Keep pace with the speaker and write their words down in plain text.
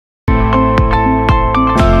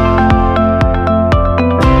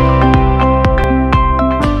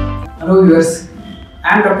viewers,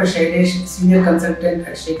 I am Dr. Shailesh, Senior Consultant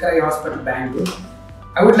at Shekar Eye Hospital, Bangalore.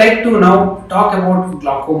 I would like to now talk about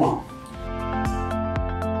glaucoma.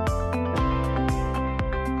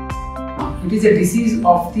 It is a disease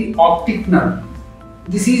of the optic nerve.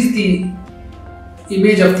 This is the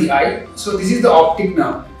image of the eye. So this is the optic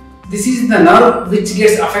nerve. This is the nerve which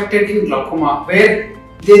gets affected in glaucoma, where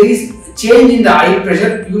there is change in the eye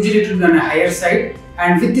pressure. Usually it will be on a higher side,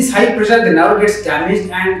 and with this high pressure the nerve gets damaged,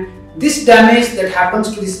 and this damage that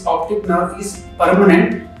happens to this optic nerve is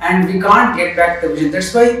permanent and we can't get back the vision.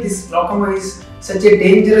 That's why this glaucoma is such a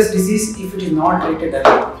dangerous disease if it is not treated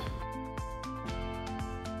early.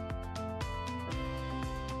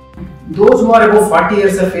 Those who are above 40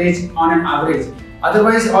 years of age on an average.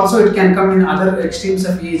 Otherwise also it can come in other extremes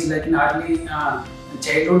of age, like in early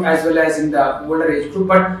childhood as well as in the older age group,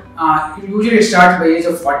 but usually it starts by age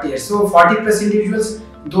of 40 years. So 40 plus individuals,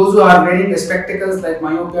 those who are wearing the spectacles like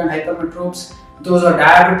myopia and hypermetropes, those who are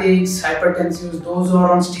diabetics, hypertensives, those who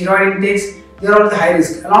are on steroid intakes, they are all the high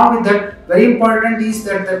risk. Along with that, very important is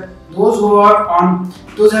that those who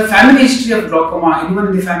have family history of glaucoma, anyone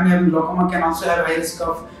in the family having glaucoma can also have a high risk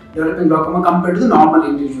of developing glaucoma compared to the normal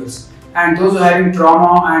individuals. And those who are having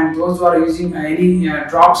trauma and those who are using any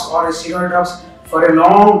drops or steroid drops for a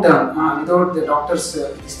long term without the doctor's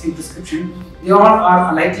prescription, they all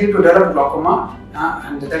are likely to develop glaucoma,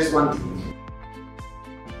 and that is one thing.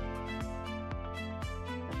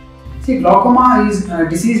 See, glaucoma is a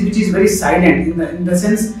disease which is very silent in the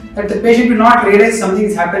sense that the patient will not realize something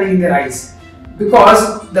is happening in their eyes,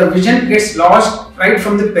 because the vision gets lost right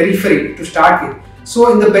from the periphery to start with.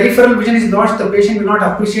 So, in the peripheral vision is lost, the patient will not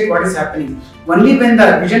appreciate what is happening. Only when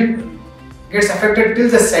the vision gets affected till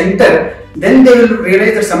the center, then they will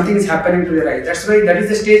realize that something is happening to their eye. That's why that is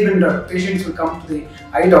the stage when the patients will come to the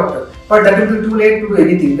eye doctor. But that will be too late to do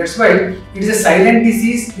anything. That's why it is a silent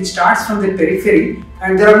disease which starts from the periphery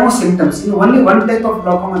and there are no symptoms. In only one type of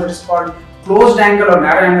glaucoma, that is called closed angle or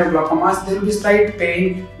narrow angle glaucomas, there will be slight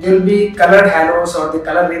pain, there will be colored halos or the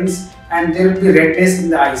color rings, and there will be redness in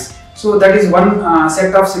the eyes. So that is one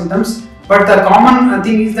set of symptoms. But the common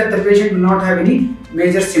thing is that the patient will not have any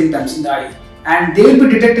major symptoms in the eye, and they will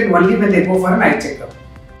be detected only when they go for an eye checkup.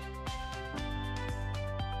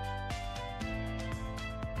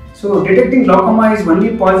 So detecting glaucoma is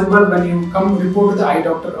only possible when you come report to the eye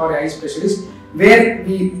doctor or eye specialist, where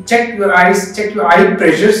we check your eyes, check your eye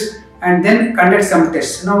pressures, and then conduct some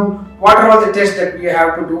tests. Now, what are all the tests that we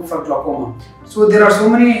have to do for glaucoma? So there are so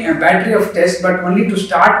many battery of tests, but only to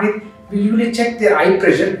start with, we usually check the eye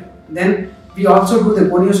pressure. Then we also do the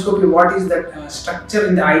gonioscopy, what is that structure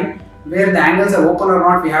in the eye, where the angles are open or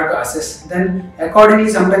not, we have to assess. Then accordingly,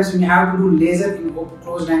 sometimes we have to do laser in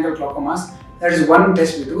closed angle glaucomas. That is one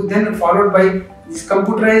test we do. Then followed by this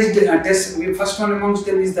computerized test. First one amongst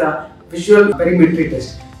them is the visual perimetry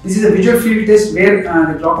test. This is a visual field test where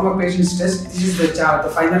the glaucoma patients test. This is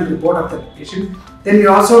the final report of the patient. Then we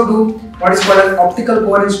also do what is called an optical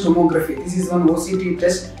coherence tomography. This is one OCT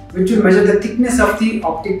test which will measure the thickness of the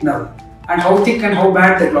optic nerve and how thick and how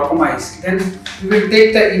bad the glaucoma is. Then we will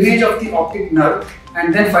take the image of the optic nerve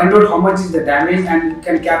and then find out how much is the damage, and we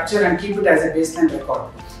can capture and keep it as a baseline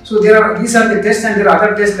record. So these are the tests, and there are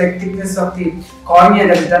other tests like thickness of the cornea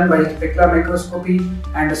that is done by specular microscopy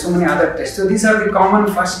and so many other tests. So these are the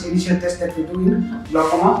common first initial tests that we do in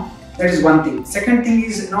glaucoma. That is one thing. Second thing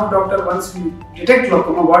is, now doctor, once we detect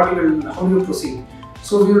glaucoma, how do you proceed?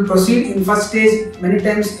 So we will proceed in first stage. Many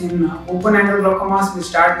times in open angle glaucomas, we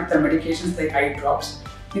start with the medications like eye drops.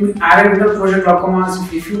 In irreversible closure glaucomas,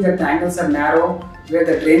 if we feel that the angles are narrow, where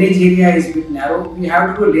the drainage area is a bit narrow, we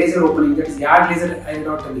have to do a laser opening, that is yard laser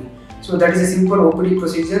iridotomy. So that is a simple OPD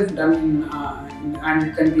procedure done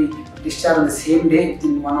and can be discharged on the same day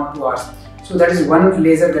within 1 or 2 hours. So that is one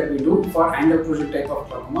laser that we do for angle closure type of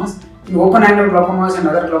glaucomas. In open angle glaucomas and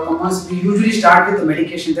other glaucomas, we usually start with the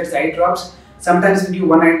medication, that is eye drops. Sometimes we give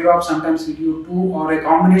one eye drop, sometimes we give two, or a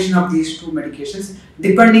combination of these two medications,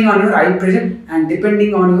 depending on your eye pressure and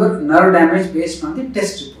depending on your nerve damage based on the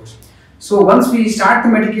test reports. So once we start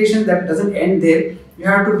the medication, that doesn't end there. You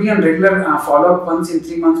have to be on regular follow-up, once in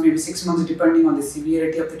 3 months, maybe 6 months, depending on the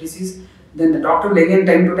severity of the disease. Then the doctor will again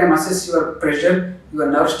time to time assess your pressure,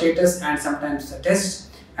 your nerve status, and sometimes the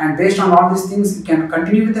tests. And based on all these things, you can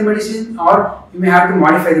continue with the medicine or you may have to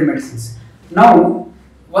modify the medicines. Now,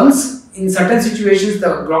 once in certain situations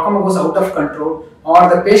the glaucoma goes out of control, or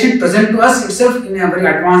the patient present to us itself in a very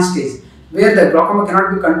advanced stage, where the glaucoma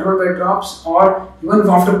cannot be controlled by drops, or even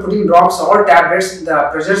after putting drops or tablets,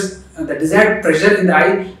 the desired pressure in the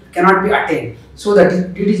eye cannot be attained. So the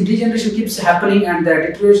degeneration keeps happening and the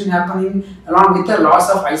deterioration happening along with the loss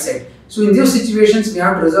of eyesight. So in those situations, we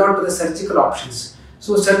have to resort to the surgical options.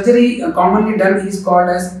 So surgery commonly done is called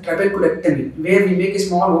as trabeculectomy, where we make a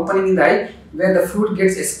small opening in the eye where the fluid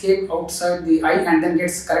gets escaped outside the eye and then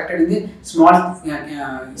gets collected in the small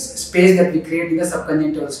space that we create in the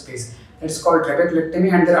subconjunctival space. That's called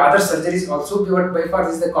trabeculectomy, and there are other surgeries also, but by far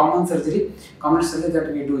this is the common surgery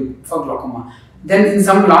that we do for glaucoma. Then in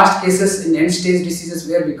some last cases, in end stage diseases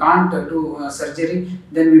where we can't do surgery,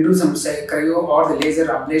 then we do some cryo or the laser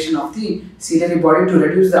ablation of the ciliary body to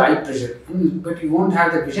reduce the eye pressure. But you won't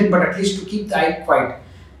have the vision, but at least to keep the eye quiet.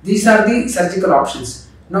 These are the surgical options.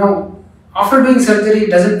 Now, after doing surgery, it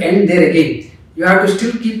doesn't end there again. You have to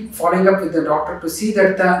still keep following up with the doctor to see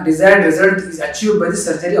that the desired result is achieved by the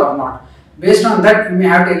surgery or not. Based on that, you may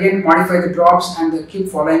have to again modify the drops and keep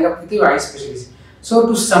following up with your eye specialist. So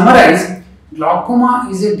to summarize, glaucoma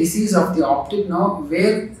is a disease of the optic nerve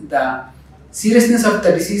where the seriousness of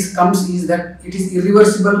the disease comes is that it is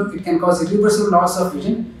irreversible. It can cause irreversible loss of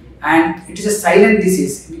vision, and it is a silent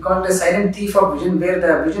disease. We call it a silent thief of vision, where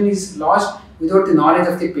the vision is lost without the knowledge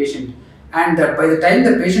of the patient. And by the time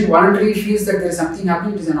the patient voluntarily feels that there is something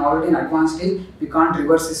happening, it is already an advanced stage, we can't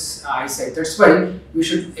reverse his eyesight. That's why we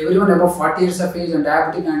should, everyone above 40 years of age and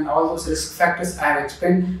diabetic and all those risk factors I have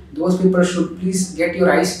explained, those people should please get your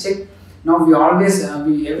eyes checked. Now we always,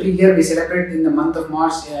 every year we celebrate in the month of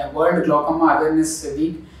March World Glaucoma Awareness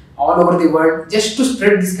Week all over the world, just to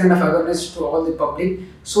spread this kind of awareness to all the public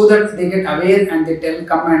so that they get aware and they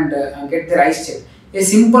come and get their eyes checked. A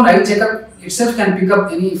simple eye checkup itself can pick up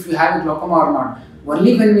any if you have a glaucoma or not.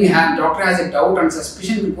 Only when doctor has a doubt and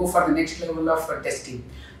suspicion, we go for the next level of testing.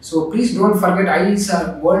 So please don't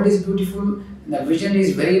forget, world is beautiful, the vision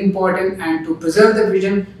is very important, and to preserve the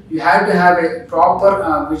vision, you have to have a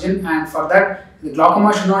proper vision, and for that, the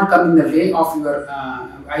glaucoma should not come in the way of your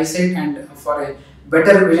eyesight and for a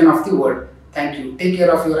better vision of the world. Thank you. Take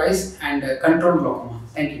care of your eyes and control glaucoma.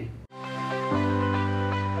 Thank you.